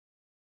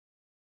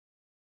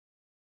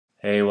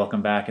Hey,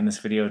 welcome back. In this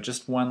video,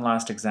 just one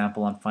last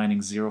example on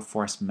finding zero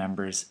force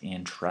members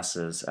in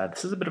trusses.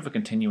 This is a bit of a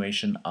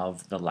continuation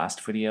of the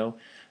last video.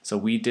 So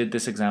we did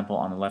this example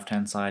on the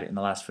left-hand side in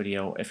the last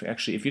video. If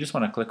you just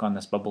want to click on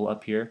this bubble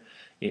up here,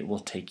 it will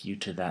take you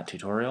to that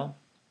tutorial.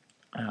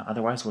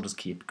 Otherwise, we'll just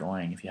keep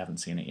going if you haven't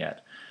seen it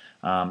yet.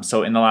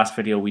 So in the last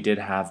video, we did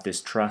have this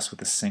truss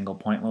with a single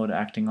point load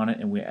acting on it,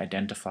 and we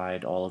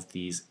identified all of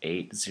these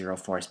 8 zero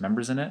force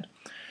members in it.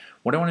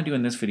 What I want to do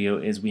in this video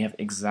is we have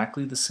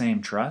exactly the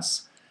same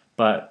truss,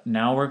 but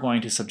now we're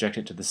going to subject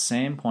it to the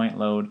same point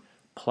load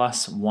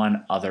plus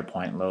one other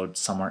point load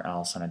somewhere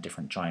else on a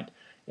different joint.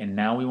 And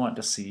now we want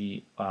to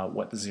see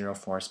what the zero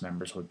force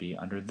members would be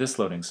under this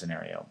loading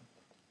scenario.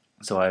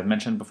 So I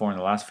mentioned before in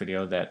the last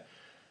video that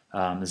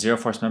the zero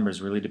force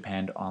members really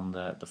depend on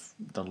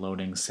the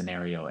loading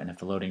scenario, and if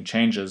the loading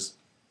changes,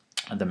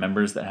 the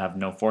members that have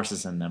no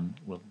forces in them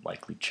will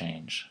likely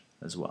change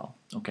as well.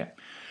 Okay,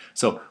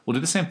 so we'll do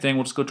the same thing.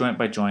 We'll just go joint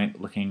by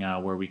joint, looking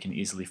where we can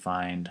easily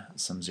find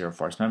some zero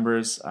force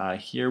members.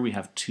 Here we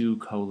have two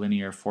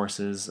collinear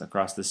forces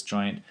across this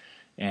joint,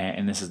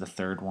 and this is the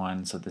third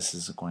one, so this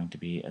is going to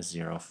be a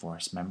zero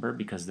force member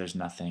because there's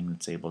nothing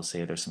that's able to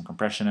say there's some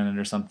compression in it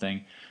or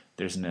something.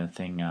 There's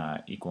nothing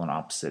equal and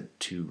opposite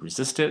to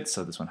resist it,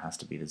 so this one has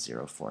to be the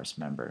zero force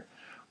member.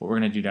 What we're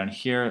going to do down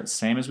here,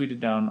 same as we did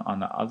down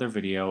on the other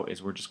video,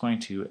 is we're just going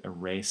to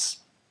erase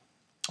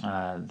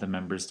the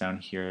members down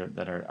here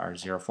that are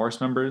zero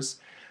force members,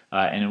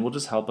 and it will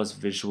just help us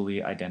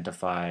visually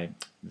identify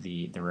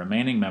the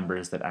remaining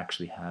members that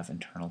actually have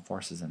internal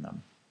forces in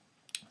them.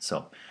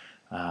 So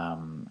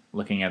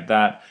looking at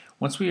that,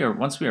 once we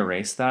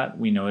erase that,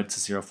 we know it's a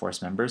zero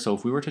force member. So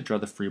if we were to draw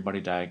the free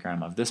body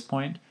diagram of this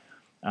point,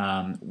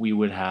 we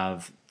would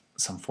have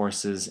some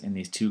forces in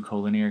these two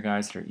collinear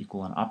guys that are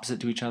equal and opposite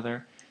to each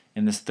other.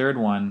 In this third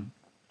one,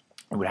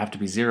 it would have to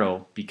be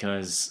 0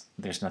 because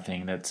there's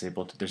nothing that's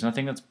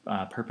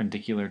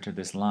perpendicular to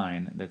this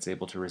line that's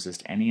able to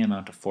resist any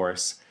amount of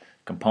force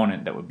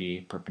component that would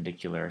be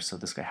perpendicular, so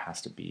this guy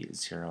has to be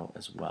 0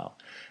 as well.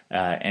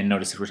 And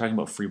notice if we're talking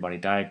about free body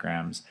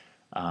diagrams,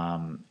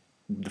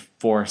 the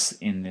force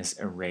in this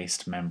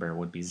erased member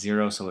would be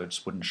 0, so it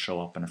just wouldn't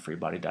show up in a free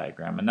body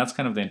diagram, and that's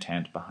kind of the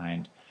intent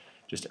behind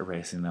just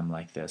erasing them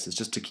like this. It's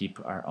just to keep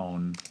our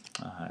own,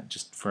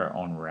 just for our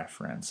own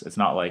reference. It's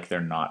not like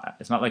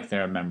it's not like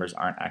their members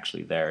aren't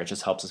actually there. It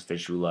just helps us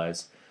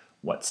visualize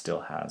what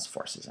still has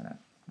forces in it.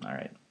 All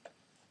right.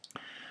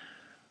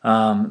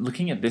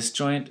 Looking at this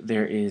joint,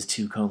 there is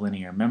two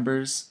collinear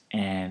members,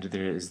 and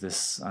there is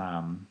this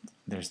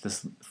there's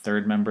this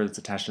third member that's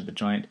attached to the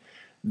joint.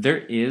 There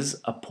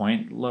is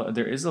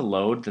a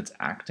load that's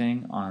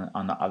acting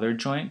on the other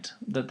joint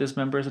that this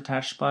member is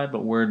attached by,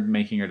 but we're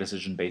making our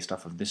decision based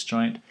off of this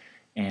joint,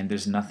 and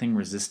there's nothing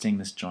resisting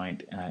this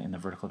joint in the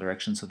vertical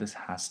direction, so this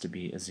has to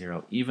be a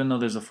 0, even though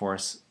there's a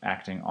force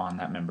acting on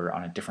that member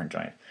on a different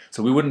joint.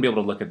 So we wouldn't be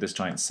able to look at this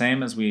joint,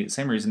 same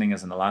reasoning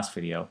as in the last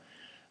video.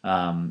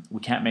 We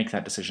can't make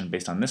that decision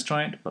based on this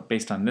joint, but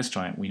based on this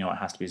joint, we know it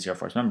has to be a zero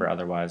force member.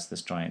 Otherwise,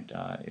 this joint,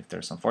 if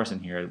there's some force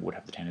in here, it would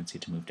have the tendency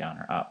to move down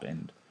or up,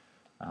 and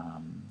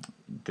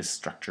this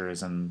structure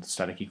is in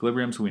static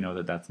equilibrium, so we know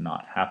that that's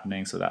not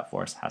happening, so that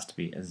force has to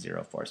be a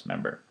zero force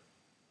member.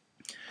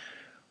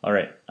 All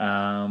right,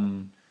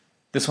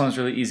 this one's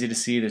really easy to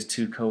see. There's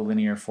two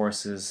collinear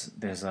forces.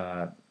 There's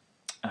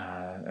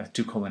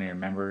two collinear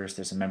members.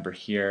 There's a member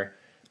here.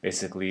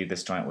 Basically,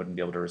 this joint wouldn't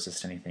be able to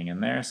resist anything in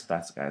there, so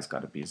that guy's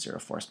got to be a zero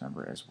force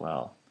member as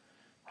well.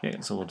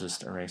 Okay, so we'll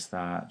just erase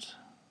that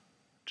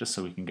just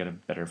so we can get a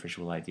better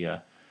visual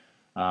idea.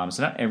 So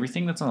now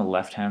everything that's on the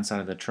left-hand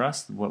side of the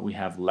truss, what we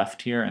have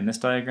left here in this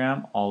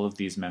diagram, all of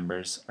these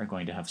members are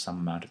going to have some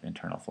amount of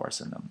internal force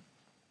in them.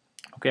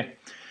 Okay,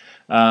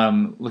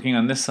 looking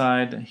on this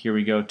side, here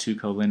we go, two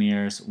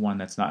collinears, one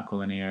that's not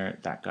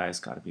collinear. That guy's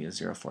got to be a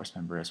zero force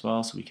member as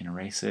well, so we can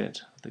erase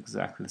it with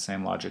exactly the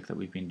same logic that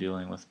we've been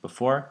dealing with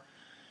before.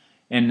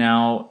 And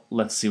now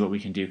let's see what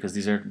we can do, because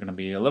these are going to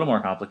be a little more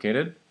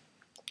complicated.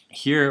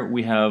 Here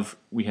we have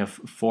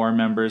 4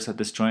 members at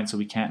this joint, so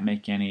we can't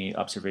make any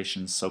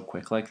observations so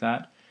quick like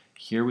that.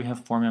 Here we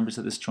have 4 members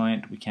at this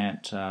joint. We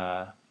can't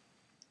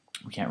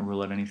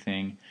rule out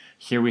anything.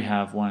 Here we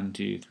have 1,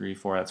 2, 3,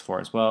 4. That's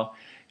 4 as well.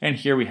 And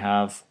here we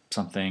have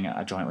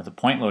a joint with a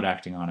point load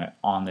acting on it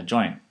on the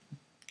joint.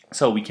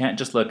 So we can't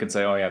just look and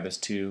say, oh yeah, there's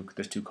two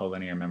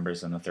collinear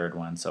members in the third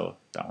one, so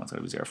that one's going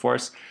to be 0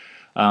 force.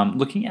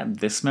 Looking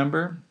at this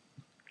member,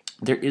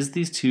 there is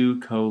these two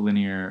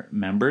collinear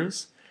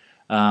members.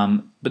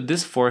 But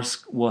this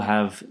force will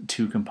have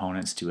two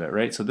components to it,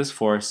 right? So this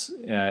force,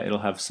 it'll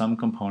have some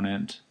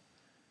component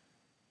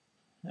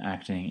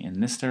acting in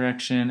this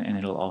direction, and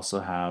it'll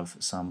also have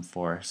some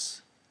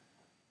force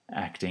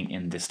acting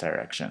in this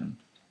direction.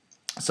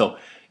 So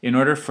in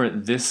order for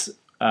this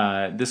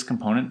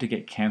component to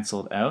get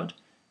canceled out,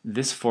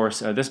 this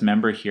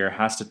member here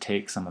has to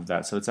take some of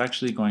that. So it's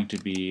actually going to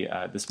be,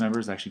 this member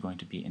is actually going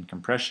to be in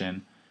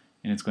compression,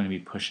 and it's going to be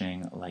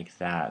pushing like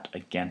that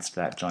against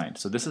that joint.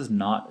 So this is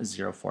not a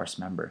zero force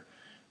member,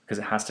 because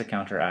it has to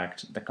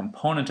counteract the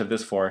component of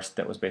this force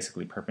that was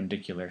basically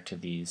perpendicular to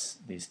these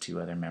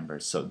two other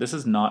members. So this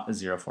is not a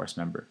zero force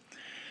member.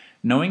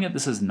 Knowing that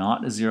this is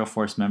not a zero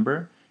force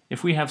member,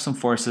 if we have some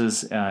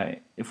forces,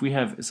 if we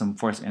have some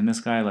force in this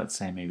guy, let's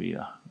say maybe,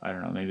 I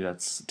don't know, maybe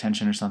that's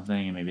tension or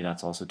something, and maybe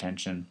that's also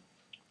tension,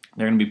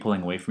 they're going to be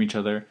pulling away from each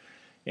other.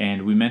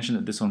 And we mentioned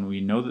that this one,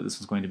 we know that this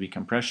was going to be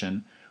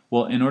compression.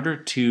 Well, in order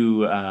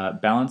to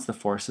balance the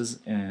forces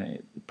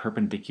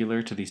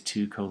perpendicular to these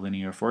two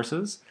collinear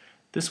forces,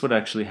 this would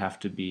actually have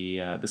to be,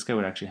 this guy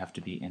would actually have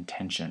to be in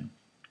tension.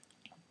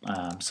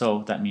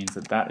 So that means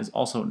that that is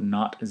also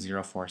not a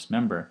zero force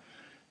member.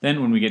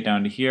 Then when we get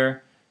down to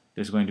here,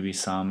 there's going to be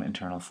some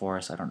internal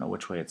force. I don't know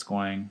which way it's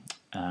going.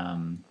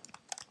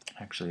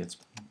 Actually, it's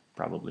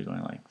probably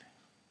going like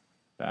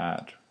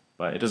that,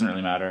 but it doesn't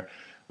really matter.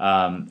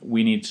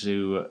 We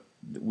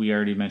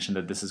already mentioned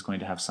that this is going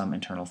to have some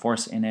internal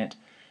force in it.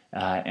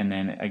 And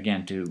then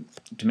again, to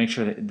make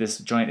sure that this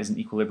joint is in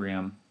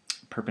equilibrium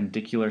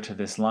perpendicular to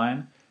this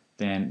line,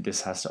 then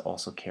this has to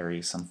also carry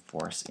some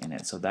force in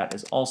it. So that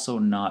is also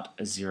not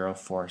a zero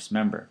force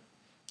member.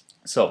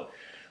 So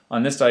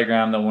on this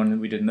diagram, the one that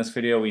we did in this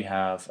video, we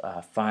have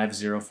 5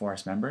 zero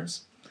force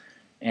members.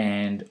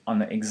 And on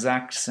the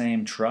exact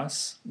same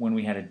truss, when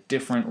we had a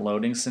different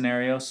loading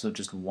scenario, so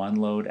just one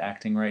load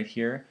acting right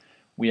here,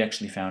 we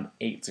actually found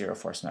 8 zero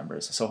force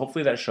members. So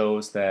hopefully that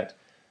shows that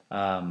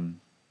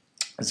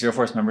zero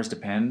force members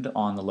depend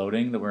on the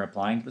loading that we're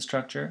applying to the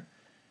structure.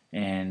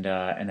 And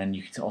then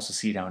you can also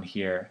see down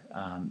here,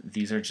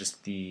 these are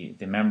just the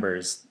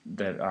members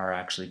that are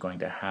actually going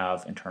to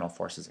have internal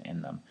forces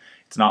in them.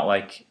 It's not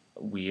like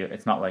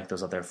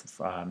those other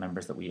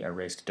members that we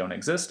erased don't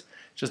exist.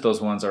 Just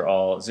those ones are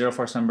all zero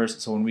force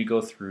members. So when we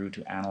go through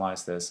to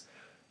analyze this,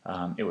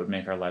 it would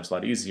make our lives a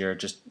lot easier.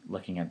 Just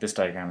looking at this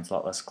diagram, it's a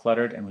lot less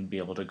cluttered, and we'd be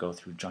able to go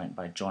through joint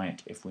by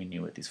joint if we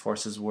knew what these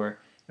forces were,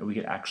 and we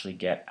could actually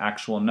get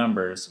actual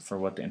numbers for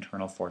what the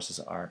internal forces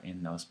are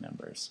in those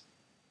members.